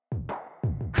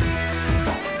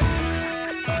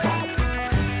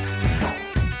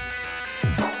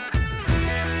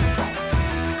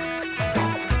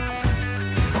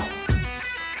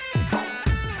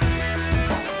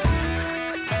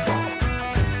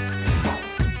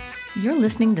You're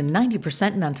listening to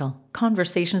 90% Mental,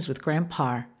 Conversations with Grant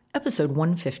Parr, episode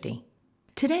 150.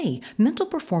 Today, mental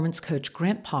performance coach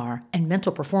Grant Parr and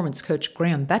mental performance coach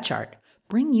Graham Betchart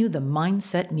bring you the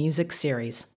Mindset Music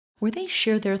series, where they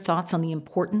share their thoughts on the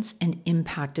importance and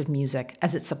impact of music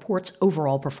as it supports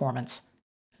overall performance.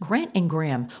 Grant and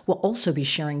Graham will also be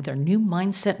sharing their new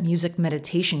Mindset Music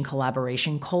meditation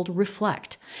collaboration called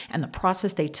Reflect and the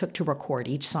process they took to record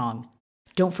each song.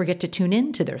 Don't forget to tune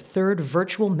in to their third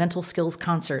virtual mental skills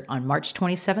concert on March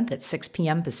 27th at 6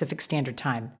 p.m. Pacific Standard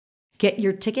Time. Get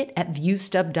your ticket at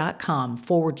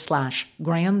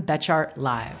viewstub.com/Graham Betchart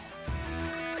Live.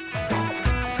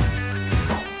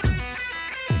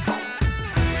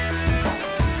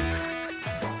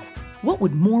 What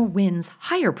would more wins,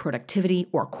 higher productivity,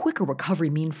 or quicker recovery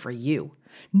mean for you?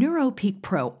 NeuroPeak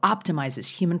Pro optimizes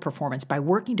human performance by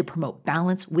working to promote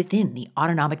balance within the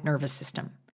autonomic nervous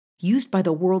system. Used by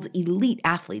the world's elite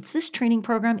athletes, this training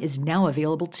program is now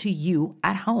available to you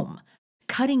at home.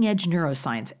 Cutting-edge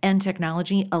neuroscience and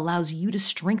technology allows you to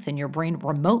strengthen your brain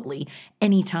remotely,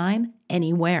 anytime,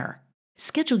 anywhere.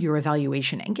 Schedule your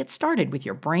evaluation and get started with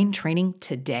your brain training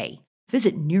today.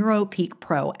 Visit NeuroPeak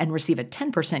Pro and receive a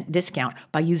 10% discount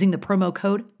by using the promo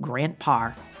code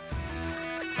GRANTPARR.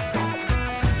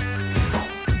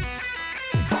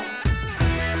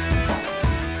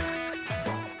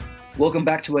 Welcome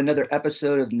back to another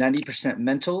episode of 90%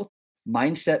 Mental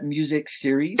Mindset Music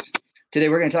series. Today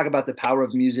we're going to talk about the power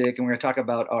of music, and we're going to talk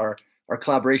about our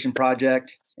collaboration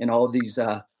project and all of these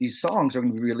songs we're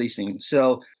going to be releasing.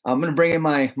 So I'm going to bring in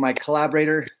my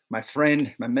collaborator, my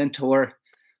friend, my mentor,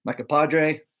 my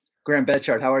compadre, Graham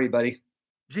Betchart. How are you, buddy?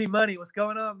 G Money, what's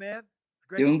going on, man? It's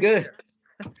great. Doing good.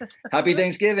 Happy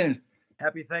Thanksgiving.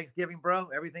 Happy Thanksgiving, bro.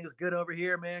 Everything is good over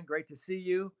here, man. Great to see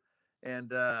you.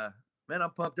 And man,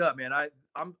 I'm pumped up, man.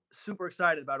 I'm super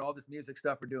excited about all this music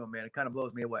stuff we're doing, man. It kind of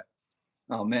blows me away.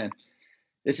 Oh, man.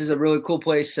 This is a really cool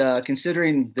place,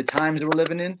 considering the times that we're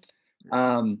living in.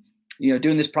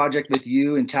 Doing this project with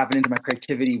you and tapping into my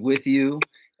creativity with you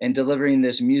and delivering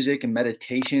this music and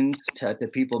meditations to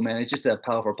people, man, it's just a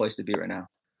powerful place to be right now.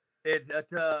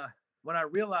 When I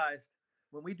realized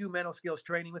when we do mental skills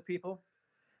training with people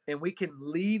and we can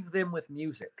leave them with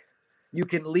music, you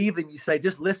can leave them, you say,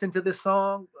 just listen to this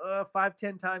song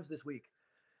 5-10 times this week.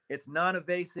 It's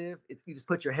non-invasive. You just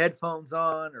put your headphones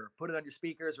on or put it on your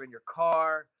speakers or in your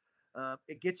car.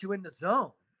 It gets you in the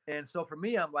zone. And so for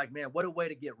me, I'm like, man, what a way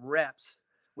to get reps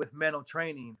with mental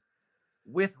training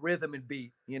with rhythm and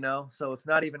beat, So it's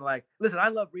not even like, listen, I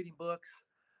love reading books.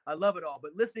 I love it all,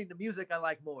 but listening to music, I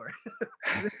like more.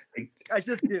 I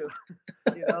just do,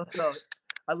 so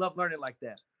I love learning like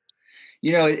that.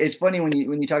 It's funny when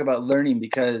you talk about learning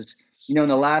because, in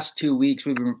the last 2 weeks,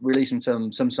 we've been releasing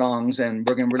some songs, and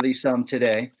we're going to release some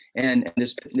today and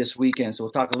this weekend. So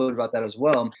we'll talk a little bit about that as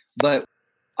well. But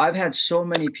I've had so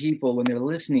many people when they're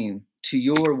listening to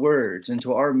your words and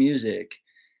to our music,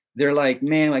 they're like,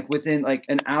 man, like within like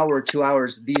an hour, 2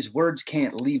 hours, these words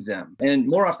can't leave them. And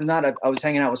more often than not, I was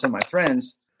hanging out with some of my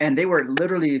friends, and they were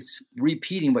literally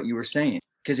repeating what you were saying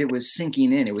because it was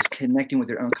sinking in. It was connecting with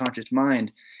their unconscious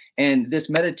mind. And this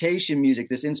meditation music,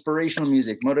 this inspirational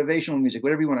music, motivational music,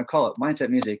 whatever you want to call it, mindset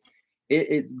music,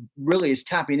 it really is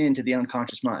tapping into the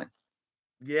unconscious mind.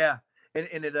 Yeah. And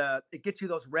it gets you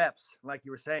those reps, like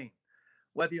you were saying.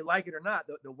 Whether you like it or not,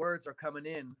 the words are coming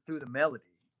in through the melody.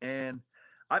 And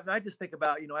I just think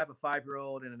about, I have a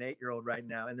 5-year-old and an 8-year-old right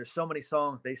now, and there's so many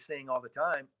songs they sing all the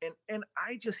time. And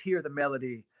I just hear the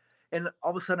melody. And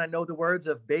all of a sudden I know the words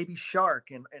of Baby Shark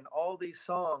and all these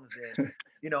songs and,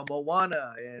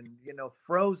 Moana and,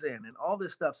 Frozen and all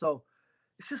this stuff. So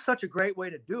it's just such a great way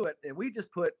to do it. And we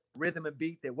just put rhythm and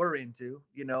beat that we're into,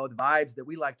 the vibes that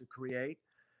we like to create.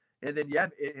 And then,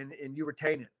 and you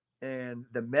retain it and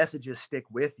the messages stick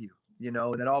with you,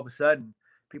 and then all of a sudden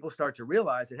people start to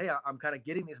realize that, hey, I'm kind of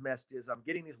getting these messages. I'm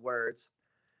getting these words.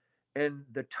 And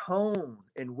the tone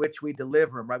in which we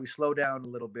deliver them, right? We slow down a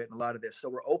little bit in a lot of this. So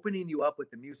we're opening you up with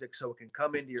the music so it can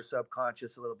come into your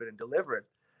subconscious a little bit and deliver it.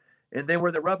 And then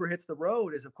where the rubber hits the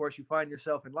road is, of course, you find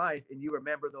yourself in life and you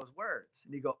remember those words.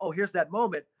 And you go, oh, here's that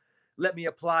moment. Let me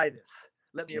apply this.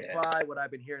 Let me apply what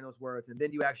I've been hearing those words. And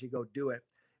then you actually go do it.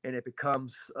 And it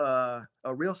becomes a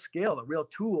real skill, a real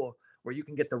tool where you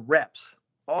can get the reps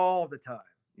all the time.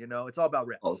 It's all about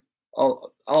reps.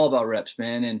 All about reps,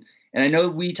 man. And I know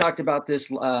we talked about this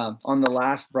on the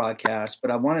last broadcast, but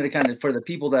I wanted to kind of, for the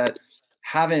people that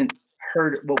haven't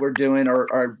heard what we're doing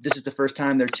or this is the first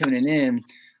time they're tuning in,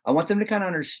 I want them to kind of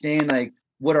understand like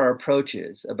what our approach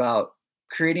is about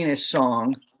creating a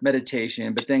song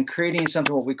meditation, but then creating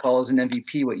something what we call as an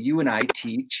MVP, what you and I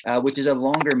teach, which is a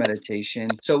longer meditation.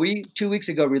 So we 2 weeks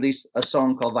ago released a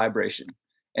song called Vibration.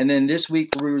 And then this week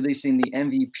we're releasing the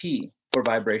MVP for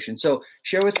Vibration. So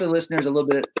share with the listeners a little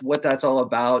bit what that's all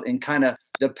about and kind of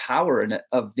the power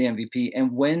of the MVP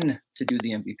and when to do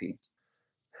the MVP.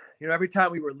 You know, every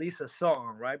time we release a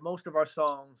song, right, most of our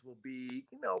songs will be,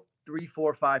 3,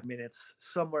 4, 5 minutes,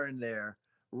 somewhere in there,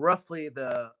 roughly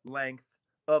the length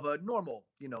of a normal,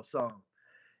 song.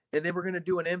 And then we're going to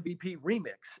do an MVP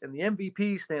remix. And the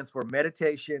MVP stands for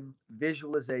meditation,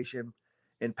 visualization,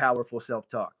 and powerful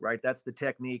self-talk, right? That's the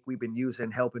technique we've been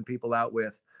using, helping people out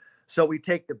with. So we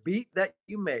take the beat that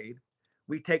you made,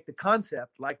 we take the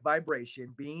concept like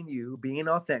vibration, being you, being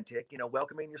authentic,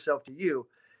 welcoming yourself to you,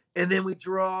 and then we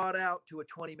draw it out to a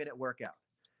 20-minute workout.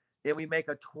 And we make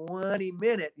a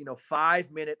 20-minute,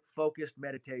 5-minute focused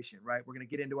meditation, right? We're going to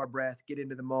get into our breath, get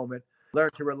into the moment, learn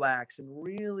to relax, and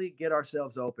really get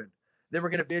ourselves open. Then we're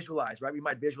going to visualize, right? We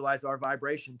might visualize our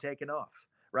vibration taking off,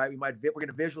 right? We're going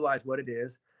to visualize what it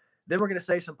is. Then we're going to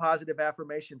say some positive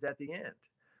affirmations at the end,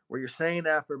 where you're saying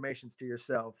affirmations to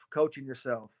yourself, coaching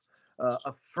yourself,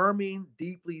 affirming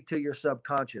deeply to your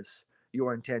subconscious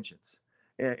your intentions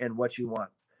and what you want.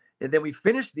 And then we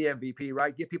finish the MVP,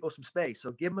 right? Give people some space.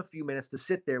 So give them a few minutes to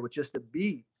sit there with just a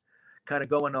beat kind of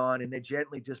going on, and they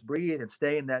gently just breathe and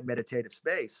stay in that meditative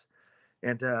space.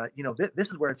 And, this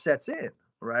is where it sets in,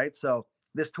 right? So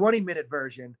this 20-minute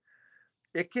version,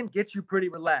 it can get you pretty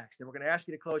relaxed. And we're going to ask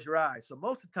you to close your eyes. So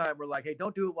most of the time we're like, hey,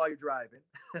 don't do it while you're driving,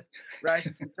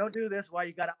 right? Don't do this while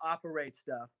you got to operate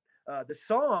stuff. The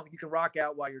song you can rock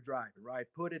out while you're driving, right?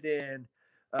 Put it in.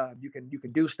 You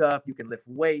can do stuff. You can lift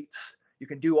weights. You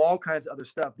can do all kinds of other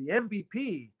stuff. The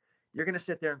MVP, you're going to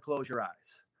sit there and close your eyes,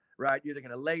 right? You're either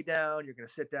going to lay down, you're going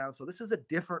to sit down. So this is a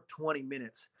different 20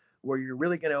 minutes where you're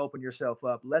really going to open yourself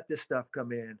up, let this stuff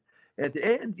come in. At the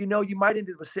end, you might end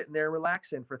up sitting there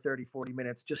relaxing for 30, 40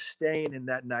 minutes, just staying in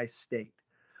that nice state.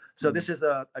 So This is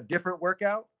a different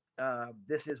workout.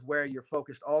 This is where you're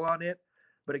focused all on it.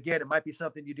 But again, it might be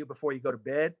something you do before you go to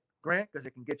bed, Grant, because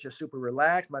it can get you super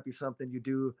relaxed. It might be something you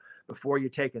do before you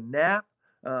take a nap.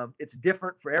 It's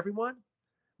different for everyone.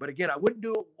 But again, I wouldn't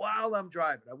do it while I'm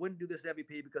driving. I wouldn't do this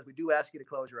MVP because we do ask you to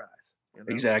close your eyes.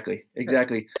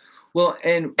 Exactly. Well,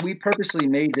 and we purposely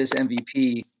made this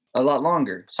MVP a lot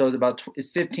longer. So it's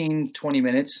 15, 20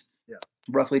 minutes,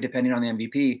 roughly, depending on the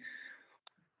MVP.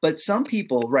 But some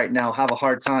people right now have a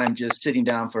hard time just sitting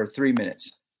down for 3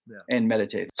 minutes and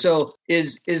meditate. So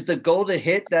is the goal to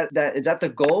hit that is that the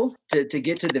goal to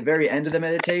get to the very end of the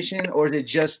meditation, or is it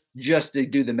just to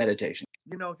do the meditation?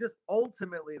 Just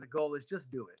ultimately the goal is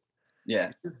just do it.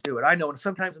 Yeah. Just do it. I know. And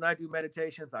sometimes when I do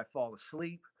meditations, I fall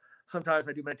asleep. Sometimes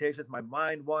I do meditations, my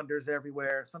mind wanders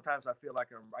everywhere. Sometimes I feel like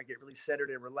I get really centered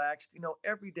and relaxed.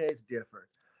 Every day is different.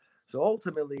 So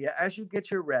ultimately, as you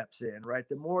get your reps in, right,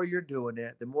 the more you're doing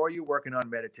it, the more you're working on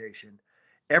meditation,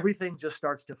 everything just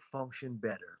starts to function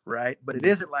better, right? But it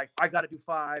isn't like, I got to do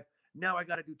 5, now I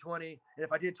got to do 20. And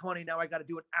if I did 20, now I got to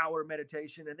do an hour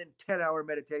meditation and then 10-hour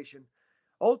meditation.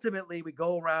 Ultimately, we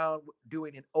go around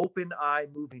doing an open eye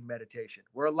moving meditation.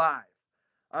 We're alive.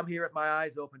 I'm here with my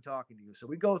eyes open talking to you. So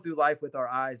we go through life with our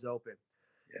eyes open.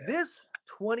 Yeah. This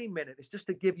 20-minute is just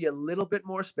to give you a little bit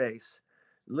more space,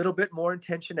 a little bit more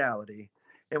intentionality.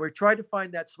 And we're trying to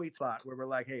find that sweet spot where we're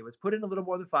like, hey, let's put in a little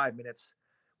more than 5 minutes.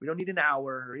 We don't need an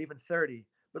hour or even 30,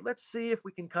 but let's see if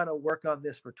we can kind of work on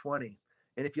this for 20.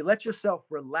 And if you let yourself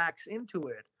relax into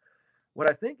it, what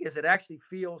I think is it actually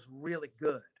feels really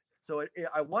good. So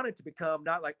I want it to become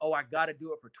not like, oh, I got to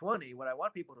do it for 20. What I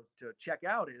want people to check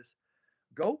out is,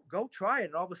 go try it.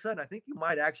 And all of a sudden, I think you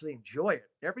might actually enjoy it.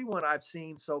 Everyone I've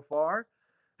seen so far,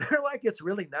 they're like, it's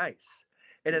really nice.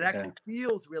 And it actually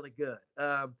feels really good.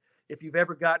 If you've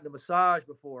ever gotten a massage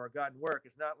before or gotten work,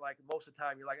 it's not like most of the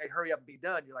time you're like, hey, hurry up and be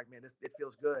done. You're like, man, it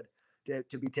feels good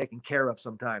to be taken care of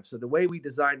sometimes. So the way we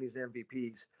design these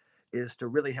MVPs is to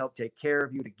really help take care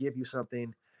of you, to give you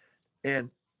something. And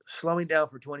slowing down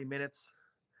for 20 minutes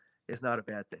is not a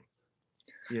bad thing,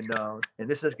 and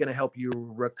this is going to help you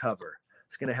recover.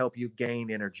 It's going to help you gain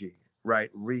energy, right?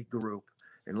 Regroup,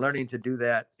 and learning to do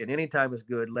that at any time is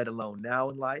good, let alone now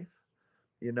in life,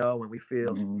 when we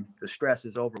feel the stress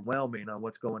is overwhelming on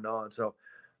what's going on. So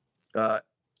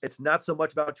it's not so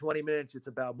much about 20 minutes. It's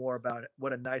more about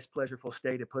what a nice, pleasurable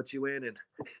state it puts you in. And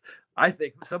I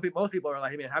think most people are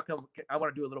like, hey man, how come I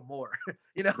want to do a little more,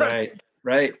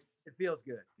 Right. It feels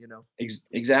good,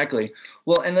 Exactly.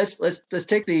 Well, and let's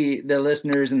take the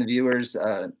listeners and the viewers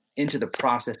into the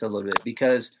process a little bit,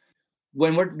 because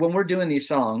when we're doing these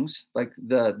songs, like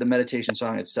the meditation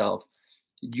song itself,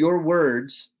 your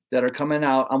words that are coming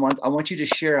out. I want you to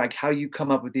share like how you come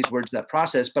up with these words, that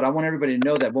process. But I want everybody to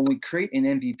know that when we create an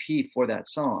MVP for that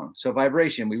song, so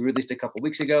Vibration, we released a couple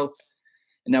weeks ago,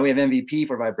 and now we have MVP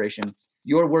for Vibration.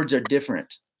 Your words are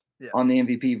different on the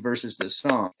MVP versus the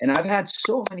song. And I've had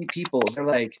so many people, they're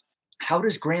like, how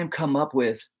does Graham come up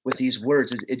with these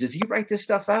words? Does he write this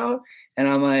stuff out? And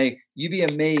I'm like, you'd be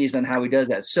amazed on how he does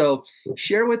that. So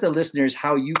share with the listeners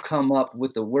how you come up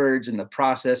with the words and the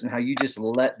process and how you just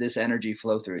let this energy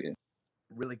flow through you.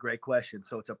 Really great question.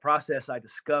 So it's a process. I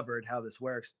discovered how this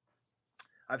works.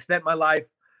 I've spent my life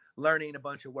learning a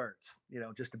bunch of words,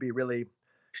 just to be really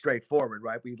straightforward,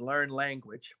 right? We learn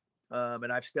language.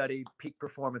 And I've studied peak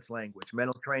performance language,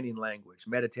 mental training language,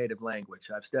 meditative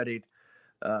language. I've studied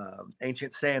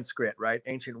ancient Sanskrit, right?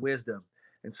 Ancient wisdom.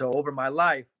 And so over my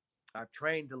life, I've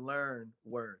trained to learn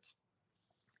words.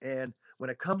 And when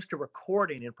it comes to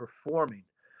recording and performing,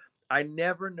 I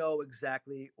never know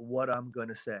exactly what I'm going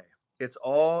to say. It's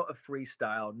all a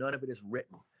freestyle. None of it is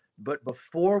written. But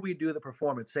before we do the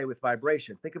performance, say with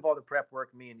Vibration, think of all the prep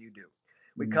work me and you do.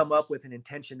 We come up with an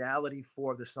intentionality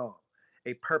for the song,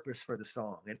 a purpose for the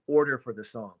song, an order for the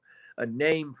song, a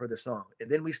name for the song. And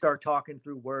then we start talking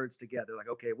through words together. Like,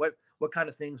 okay, what kind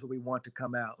of things would we want to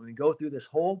come out? And we go through this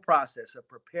whole process of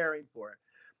preparing for it.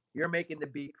 You're making the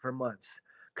beat for months,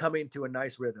 coming to a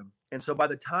nice rhythm. And so by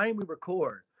the time we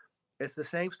record, it's the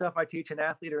same stuff I teach an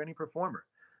athlete or any performer.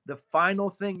 The final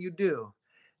thing you do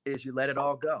is you let it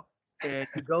all go and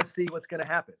you go see what's going to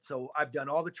happen. So I've done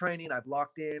all the training. I've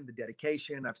locked in the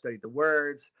dedication. I've studied the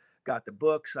words, got the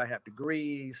books. I have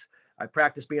degrees. I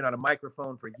practiced being on a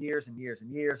microphone for years and years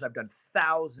and years. I've done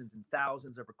thousands and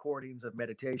thousands of recordings of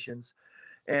meditations.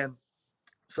 And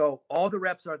so all the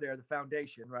reps are there, the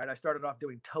foundation, right? I started off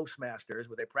doing Toastmasters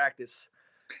where they practice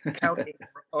counting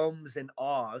ums and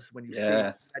ahs when you speak.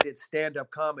 I did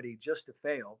stand-up comedy just to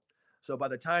fail. So by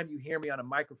the time you hear me on a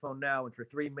microphone now and for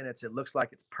 3 minutes, it looks like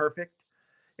it's perfect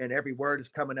and every word is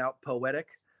coming out poetic.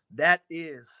 That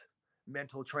is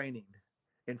mental training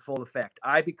in full effect.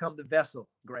 I become the vessel,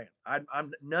 Grant.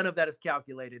 I'm none of that is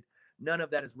calculated. None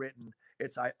of that is written.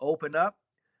 It's I open up,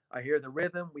 I hear the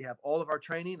rhythm. We have all of our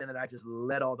training, and then I just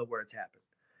let all the words happen.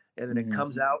 And then it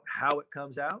comes out how it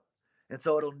comes out. And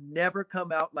so it'll never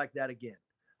come out like that again.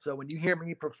 So when you hear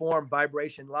me perform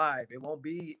Vibration live, it won't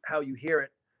be how you hear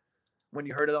it when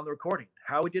you heard it on the recording.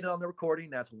 How we did it on the recording,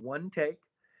 that's one take.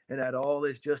 And that all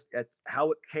is just at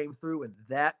how it came through in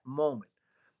that moment.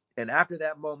 And after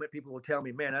that moment, people will tell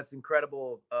me, man, that's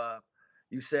incredible.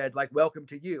 You said like, welcome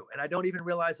to you. And I don't even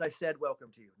realize I said,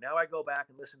 welcome to you. Now I go back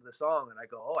and listen to the song and I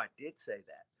go, oh, I did say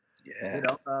that.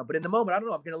 Yeah. But in the moment, I don't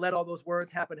know. I'm going to let all those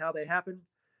words happen how they happen.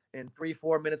 And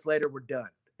 3-4 minutes later, we're done.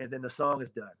 And then the song is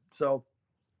done. So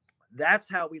that's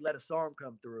how we let a song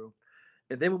come through.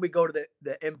 And then when we go to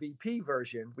the MVP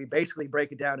version, we basically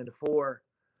break it down into four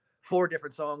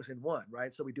different songs in one,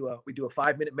 right? So we do a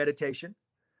 5-minute meditation.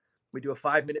 We do a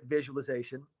 5-minute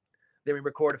visualization. Then we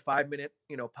record a 5-minute,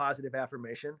 positive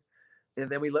affirmation. And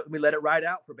then we let it ride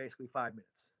out for basically 5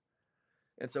 minutes.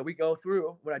 And so we go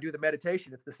through, when I do the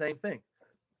meditation, it's the same thing.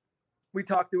 We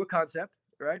talk through a concept,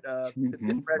 right? It's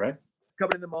getting present, right.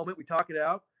 Coming in the moment, we talk it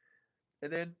out.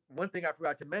 And then one thing I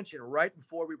forgot to mention, right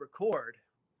before we record,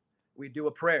 we do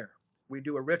a prayer. We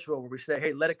do a ritual where we say,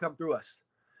 hey, let it come through us.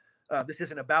 This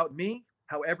isn't about me.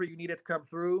 However you need it to come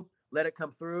through, let it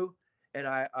come through. And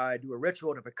I do a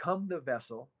ritual to become the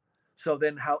vessel. So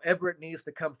then however it needs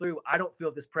to come through, I don't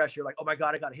feel this pressure like, oh my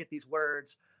God, I got to hit these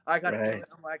words. I got to do it.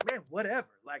 I'm like, man, whatever.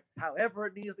 Like however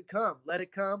it needs to come, let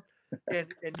it come. And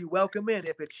you welcome in.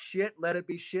 If it's shit, let it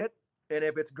be shit. And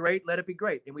if it's great, let it be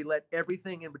great. And we let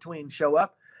everything in between show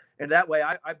up. And that way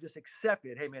I've just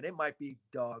accepted, hey man, it might be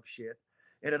dog shit.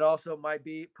 And it also might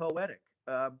be poetic.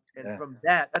 From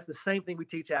that's the same thing we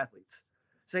teach athletes.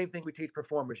 Same thing we teach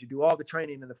performers. You do all the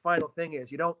training. And the final thing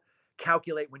is you don't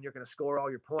calculate when you're going to score all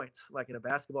your points, like in a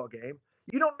basketball game.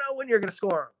 You don't know when you're going to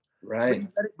score them. Right.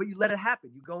 But you let it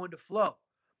happen. You go into flow.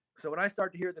 So when I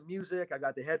start to hear the music, I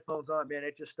got the headphones on, man,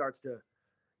 it just starts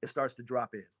to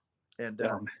drop in. And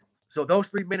so those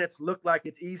 3 minutes look like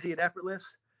it's easy and effortless.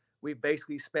 We've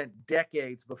basically spent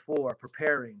decades before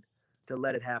preparing to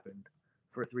let it happen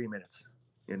for 3 minutes,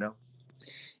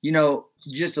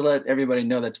 just to let everybody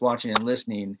know that's watching and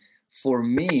listening, for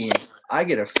me, I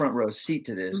get a front row seat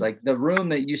to this. Like the room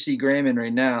that you see Graham in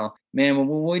right now, man,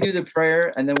 when we do the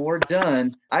prayer and then we're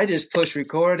done, I just push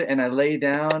record and I lay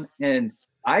down and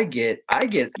I get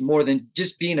more than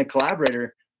just being a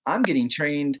collaborator. I'm getting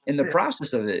trained in the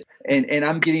process of it. And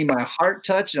I'm getting my heart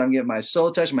touched and I'm getting my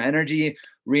soul touched, my energy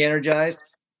re-energized.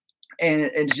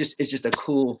 And it's just a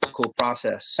cool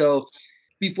process. So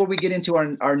before we get into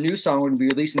our new song we're going to be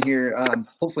releasing here,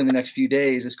 hopefully in the next few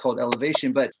days, it's called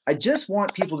Elevation. But I just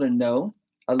want people to know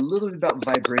a little bit about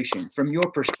vibration from your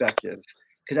perspective,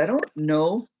 because I don't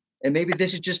know, and maybe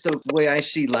this is just the way I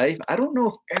see life. I don't know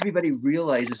if everybody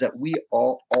realizes that we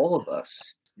all of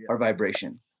us are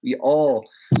vibration. We all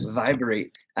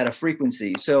vibrate at a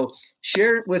frequency. So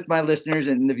share with my listeners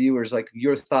and the viewers, like,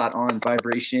 your thought on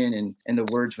vibration and the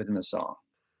words within the song.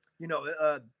 You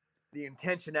know, the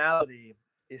intentionality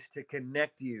is to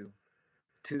connect you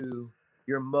to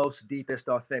your most deepest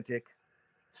authentic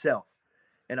self.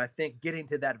 And I think getting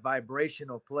to that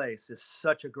vibrational place is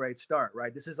such a great start,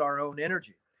 right? This is our own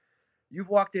energy. You've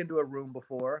walked into a room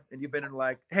before and you've been in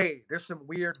like, hey, there's some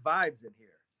weird vibes in here.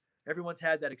 Everyone's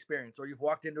had that experience. Or you've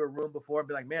walked into a room before and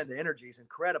be like, man, the energy is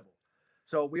incredible.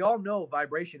 So we all know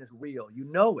vibration is real. You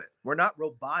know it. We're not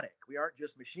robotic. We aren't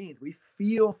just machines. We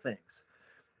feel things.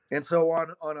 And so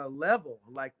on a level,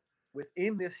 like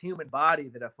within this human body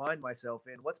that I find myself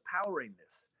in, what's powering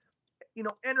this? You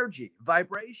know, energy,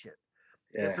 vibration.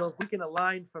 Yeah. And so if we can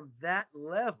align from that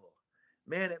level,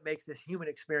 man, it makes this human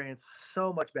experience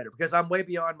so much better, because I'm way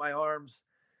beyond my arms,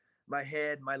 my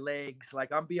head, my legs.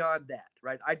 Like, I'm beyond that,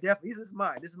 right? I definitely,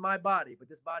 this is my body, but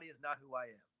this body is not who I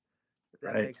am. If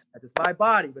that makes sense. It's my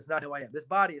body, but it's not who I am. This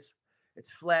body it's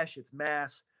flesh, it's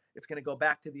mass. It's going to go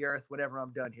back to the earth whenever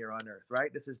I'm done here on earth,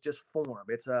 right? This is just form.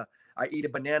 I eat a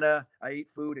banana, I eat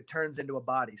food, it turns into a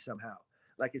body somehow.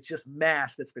 Like, it's just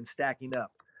mass that's been stacking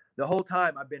up. The whole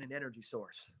time I've been an energy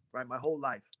source, right? My whole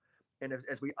life. And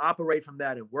as we operate from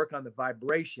that and work on the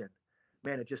vibration,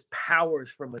 man, it just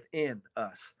powers from within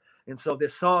us. And so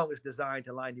this song is designed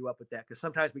to line you up with that, because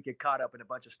sometimes we get caught up in a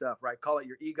bunch of stuff, right? Call it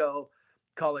your ego,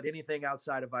 call it anything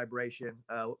outside of vibration.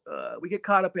 We get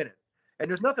caught up in it. And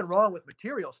there's nothing wrong with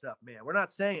material stuff, man. We're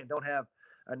not saying don't have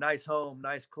a nice home,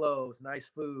 nice clothes, nice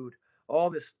food, all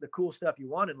this, the cool stuff you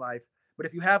want in life. But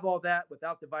if you have all that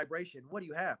without the vibration, what do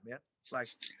you have, man? Like,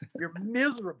 you're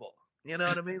miserable. You know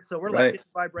what I mean? So we're like, get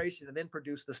the vibration and then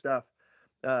produce the stuff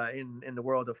in the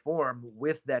world of form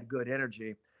with that good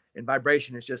energy. And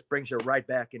vibration is just brings you right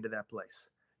back into that place.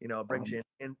 You know, it brings you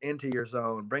into your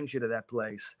zone, brings you to that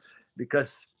place,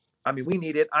 because I mean, we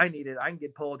need it. I need it. I can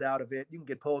get pulled out of it. You can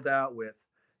get pulled out with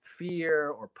fear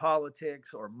or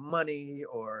politics or money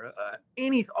or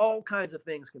all kinds of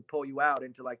things can pull you out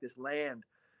into like this land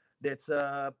that's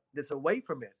away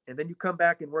from it. And then you come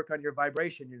back and work on your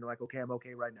vibration. You're like, okay, I'm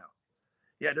okay right now.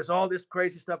 Yeah, there's all this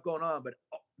crazy stuff going on, but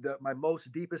my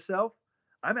most deepest self,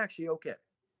 I'm actually okay.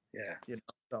 Yeah. You know,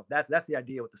 so that's the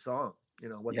idea with the song. You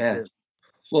know what this is.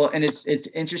 Well, and it's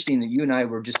interesting that you and I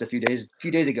were just a few days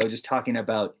ago just talking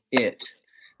about it.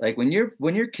 Like, when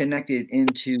you're connected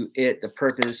into it, the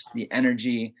purpose, the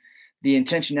energy, the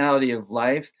intentionality of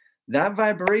life, that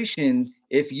vibration,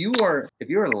 if you're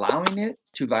allowing it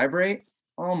to vibrate,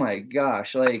 oh my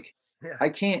gosh, like,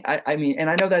 I mean, and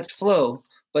I know that's flow,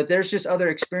 but there's just other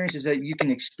experiences that you can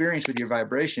experience with your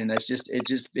vibration.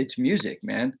 It's music,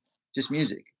 man. Just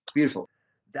music. It's beautiful.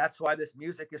 That's why this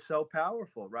music is so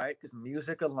powerful, right? Because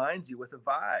music aligns you with a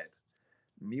vibe.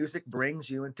 Music brings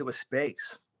you into a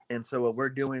space. And so what we're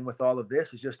doing with all of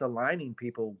this is just aligning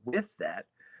people with that,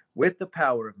 with the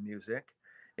power of music.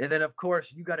 And then, of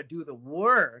course, you got to do the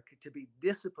work to be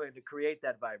disciplined to create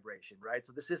that vibration, right?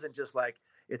 So this isn't just like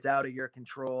it's out of your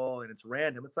control and it's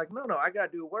random. It's like, no, I got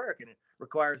to do work. And it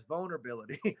requires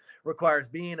vulnerability, requires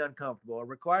being uncomfortable, it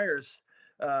requires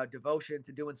devotion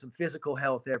to doing some physical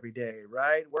health every day,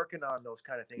 right? Working on those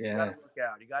kind of things. You got to work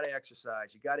out, you got to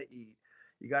exercise, you got to eat,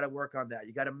 you got to work on that.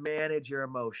 You got to manage your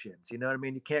emotions. You know what I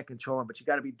mean? You can't control them, but you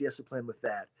got to be disciplined with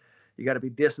that. You got to be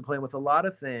disciplined with a lot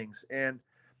of things. And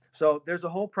so there's a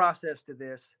whole process to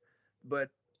this, but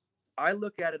I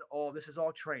look at it all. This is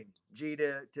all training.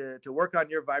 To work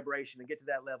on your vibration and get to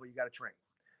that level, you got to train.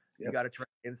 You got to train.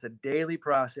 And it's a daily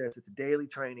process. It's a daily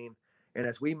training. And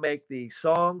as we make the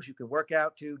songs you can work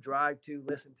out to, drive to,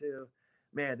 listen to,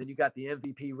 man, then you got the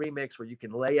MVP remix where you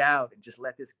can lay out and just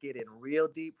let this get in real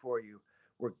deep for you.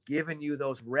 We're giving you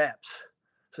those reps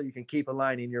so you can keep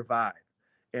aligning your vibe.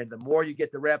 And the more you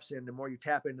get the reps in, the more you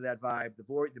tap into that vibe,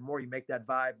 the more you make that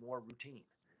vibe more routine.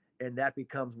 And that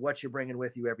becomes what you're bringing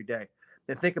with you every day.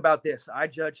 And think about this. I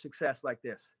judge success like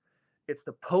this. It's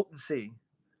the potency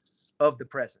of the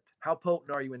present. How potent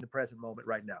are you in the present moment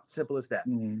right now? Simple as that.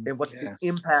 And what's the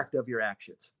impact of your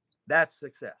actions? That's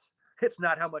success. It's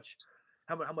not how much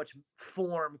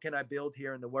form can I build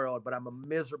here in the world, but I'm a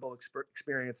miserable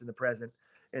experience in the present,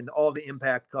 and all the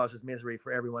impact causes misery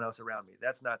for everyone else around me.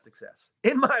 That's not success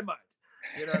in my mind.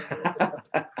 You know what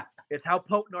I mean? It's how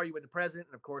potent are you in the present,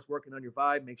 and of course, working on your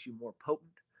vibe makes you more potent,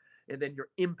 and then your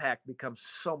impact becomes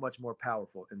so much more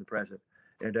powerful in the present.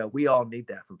 And we all need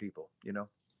that from people,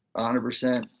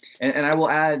 100%. And I will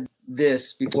add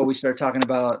this before we start talking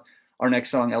about our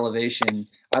next song, Elevation.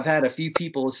 I've had a few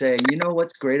people say, you know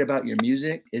what's great about your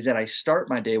music is that I start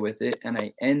my day with it and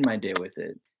I end my day with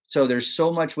it. So there's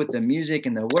so much with the music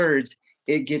and the words,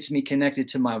 it gets me connected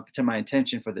to my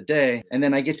intention for the day. And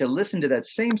then I get to listen to that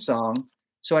same song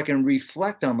so I can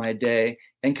reflect on my day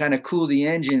and kind of cool the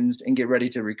engines and get ready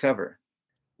to recover.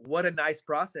 What a nice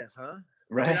process, huh?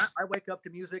 Right. I mean, I wake up to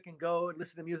music and go and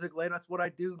listen to music later. That's what I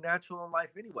do natural in life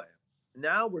anyway.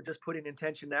 Now we're just putting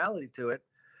intentionality to it.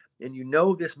 And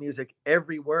this music,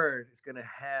 every word is going to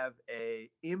have a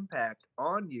impact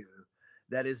on you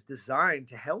that is designed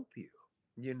to help you.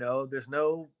 There's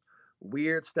no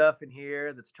weird stuff in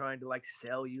here that's trying to like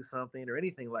sell you something or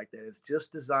anything like that. It's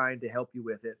just designed to help you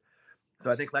with it.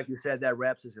 So I think, like you said, that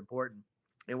reps is important.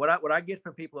 And what I get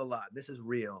from people a lot, this is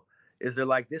real, is they're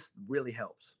like, this really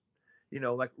helps.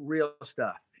 Like real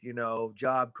stuff,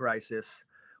 job crisis,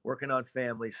 working on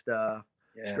family stuff,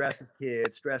 stress of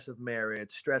kids, stress of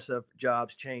marriage, stress of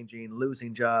jobs changing,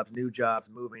 losing jobs, new jobs,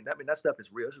 moving. I mean, that stuff is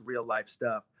real. This is real life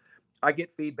stuff. I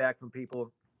get feedback from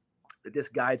people that this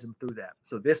guides them through that.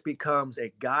 So this becomes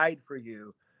a guide for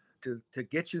you to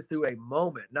get you through a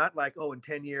moment, not like, oh, in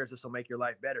 10 years, this will make your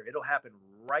life better. It'll happen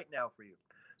right now for you.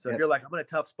 So if you're like, I'm in a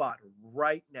tough spot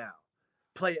right now,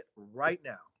 play it right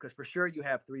now, because for sure you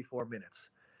have 3-4 minutes.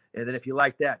 And then if you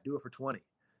like that, do it for 20,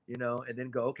 and then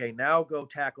go, okay, now go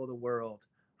tackle the world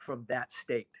from that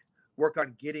state. Work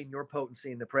on getting your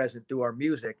potency in the present through our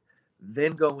music,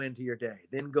 then go into your day,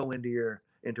 then go into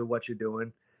what you're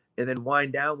doing, and then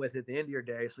wind down with it at the end of your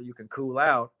day so you can cool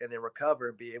out and then recover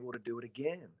and be able to do it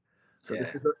again. So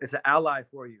this is it's an ally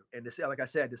for you. And this, like I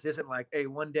said, this isn't like, hey,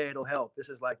 one day it'll help. This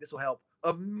is like, this will help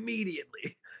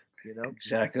immediately,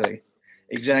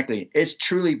 Exactly. It's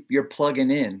truly, you're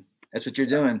plugging in. That's what you're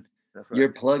doing. That's right. You're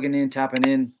plugging in, tapping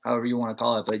in, however you want to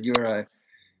call it, but you're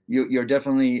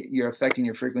definitely, you're affecting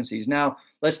your frequencies. Now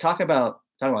let's talk about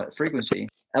frequency,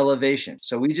 elevation.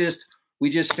 So we just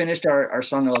finished our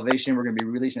song Elevation. We're going to be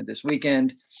releasing it this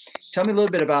weekend. Tell me a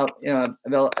little bit about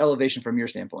Elevation from your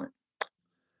standpoint.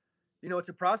 It's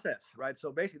a process, right?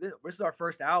 So basically this is our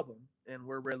first album and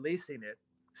we're releasing it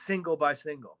single by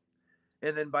single.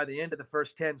 And then by the end of the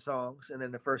first 10 songs and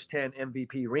then the first 10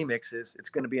 MVP remixes, it's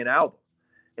going to be an album.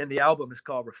 And the album is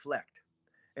called Reflect.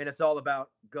 And it's all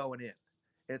about going in.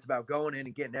 And it's about going in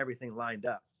and getting everything lined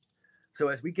up. So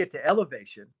as we get to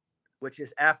Elevation, which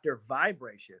is after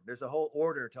Vibration, there's a whole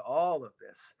order to all of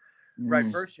this.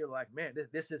 Right? First, you're like, man,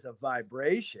 this is a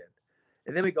vibration.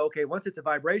 And then we go, okay, once it's a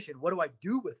vibration, what do I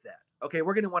do with that? Okay,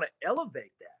 we're going to want to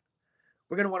elevate that.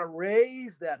 We're going to want to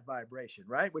raise that vibration,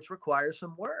 right? Which requires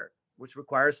some work, which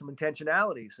requires some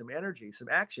intentionality, some energy, some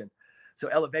action. So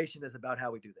elevation is about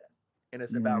how we do that. And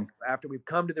it's about after we've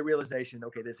come to the realization,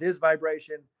 okay, this is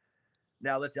vibration.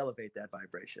 Now let's elevate that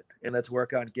vibration and let's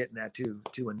work on getting that to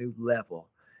a new level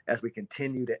as we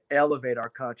continue to elevate our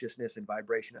consciousness and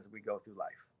vibration as we go through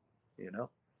life,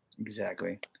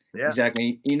 Exactly. Yeah.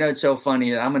 Exactly. It's so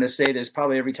funny. I'm going to say this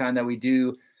probably every time that we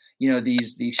do,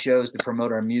 these shows to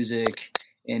promote our music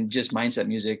and just mindset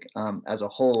music as a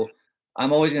whole.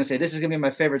 I'm always going to say, this is going to be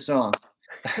my favorite song.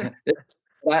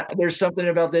 There's something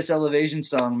about this Elevation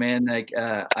song, man. Like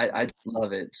I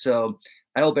love it. So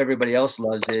I hope everybody else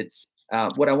loves it.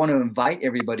 What I want to invite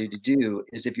everybody to do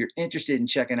is, if you're interested in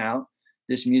checking out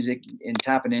this music and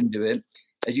tapping into it,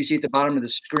 as you see at the bottom of the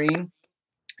screen,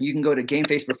 you can go to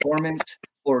GameFace Performance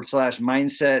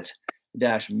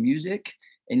 /mindset-music,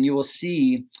 and you will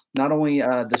see not only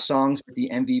the songs, but the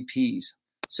MVPs.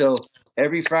 So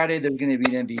every Friday there's going to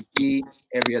be an MVP.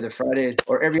 Every other Friday is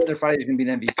going to be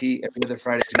an MVP. Every other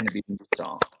Friday is going to be a new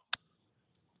song.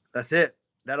 That's it.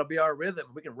 That'll be our rhythm.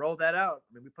 We can roll that out.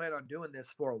 I mean, we plan on doing this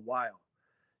for a while.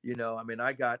 I mean,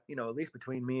 I got, at least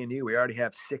between me and you, we already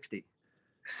have 60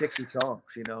 songs,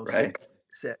 Right.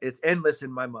 So it's endless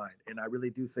in my mind. And I really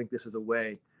do think this is a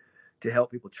way to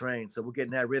help people train. So we'll get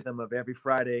in that rhythm of every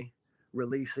Friday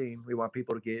releasing. We want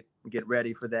people to get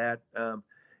ready for that. And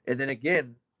then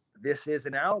again, this is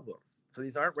an album. So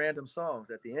these aren't random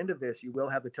songs. At the end of this, you will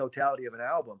have the totality of an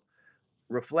album,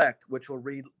 Reflect, which will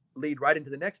lead right into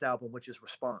the next album, which is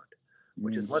Respond,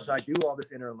 which is once I do all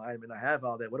this inner alignment, I have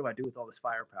all that, what do I do with all this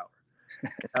firepower?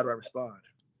 And how do I respond?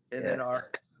 And then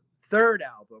our third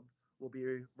album will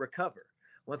be Recover.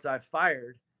 Once I've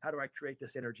fired, how do I create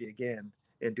this energy again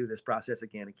and do this process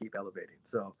again and keep elevating?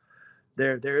 So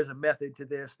there is a method to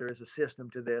this. There is a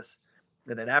system to this.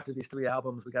 And then after these 3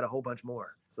 albums, we got a whole bunch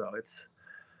more. So it's,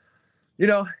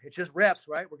 it's just reps,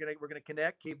 right? We're gonna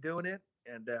connect, keep doing it,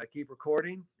 and keep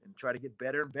recording and try to get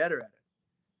better and better at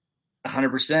it.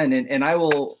 100%. And I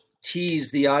will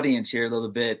tease the audience here a little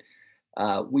bit.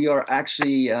 We are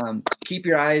actually, keep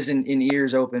your eyes and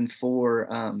ears open for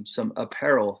some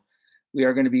apparel. We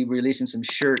are going to be releasing some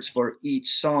shirts for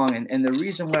each song. And the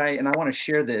reason why, and I want to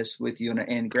share this with you,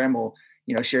 and Graham will,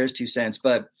 share his 2 cents.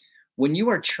 But when you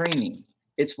are training,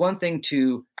 it's one thing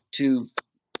to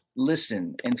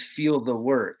listen and feel the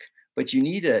work, but you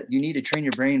need to train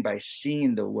your brain by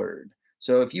seeing the word.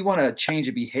 So if you want to change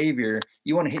a behavior,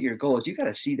 you want to hit your goals, you got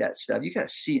to see that stuff. You got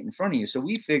to see it in front of you. So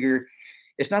we figure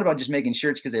it's not about just making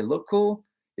shirts because they look cool.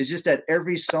 It's just that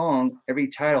every song, every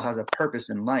title has a purpose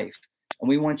in life. And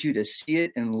we want you to see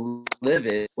it and live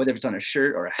it, whether it's on a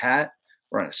shirt or a hat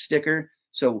or on a sticker.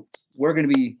 So we're going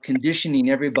to be conditioning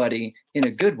everybody in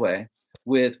a good way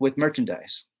with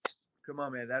merchandise. Come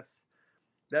on, man. That's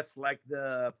like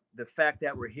the fact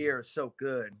that we're here is so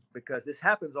good, because this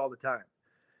happens all the time.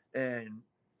 And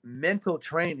mental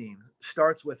training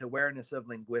starts with awareness of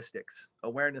linguistics,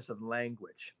 awareness of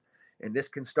language. And this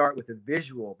can start with a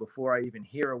visual before I even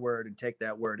hear a word and take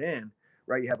that word in,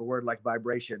 right? You have a word like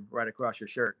vibration right across your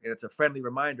shirt. And it's a friendly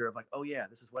reminder of like, oh yeah,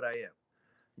 this is what I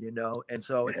am, And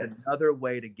so it's another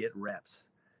way to get reps.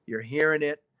 You're hearing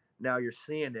it, now you're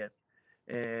seeing it.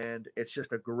 And it's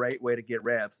just a great way to get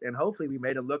reps. And hopefully we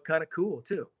made it look kind of cool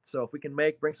too. So if we can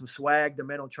bring some swag to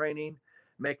mental training,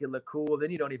 make it look cool, then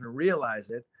you don't even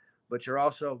realize it, but you're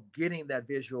also getting that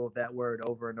visual of that word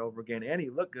over and over again, and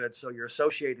you look good, so you're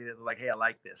associating it like, hey, I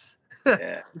like this.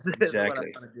 Yeah, This is exactly. what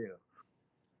I want to do.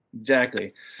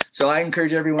 Exactly. So I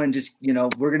encourage everyone, just,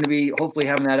 we're going to be hopefully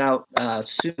having that out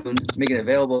soon, making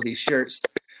available these shirts.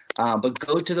 But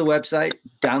go to the website,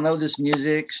 download this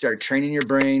music, start training your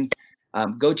brain.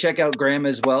 Go check out Graham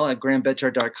as well at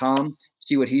grahambetchart.com,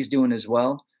 see what he's doing as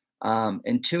well.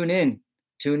 And tune in.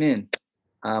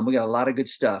 We got a lot of good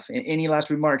stuff. Any last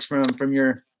remarks from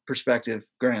your perspective,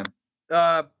 Graham?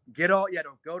 Go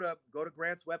to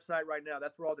Grant's website right now.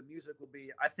 That's where all the music will be.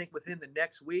 I think within the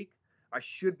next week, I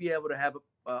should be able to have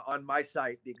on my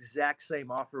site the exact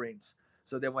same offerings.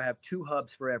 So then we'll have 2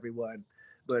 hubs for everyone.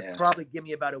 But probably give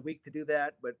me about a week to do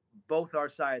that. But both our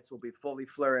sites will be fully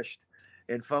flourished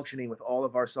and functioning with all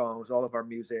of our songs, all of our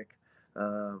music.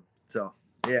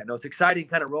 It's exciting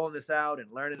kind of rolling this out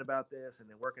and learning about this and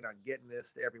then working on getting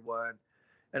this to everyone.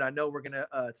 And I know we're going to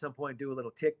at some point do a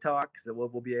little TikTok, so we'll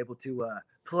be able to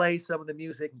play some of the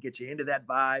music and get you into that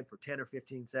vibe for 10 or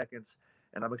 15 seconds.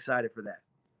 And I'm excited for that.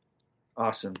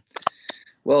 Awesome.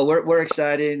 Well, we're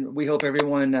excited. We hope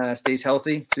everyone stays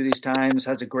healthy through these times,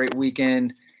 has a great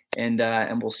weekend, and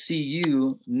we'll see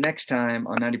you next time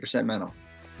on 90% Mental.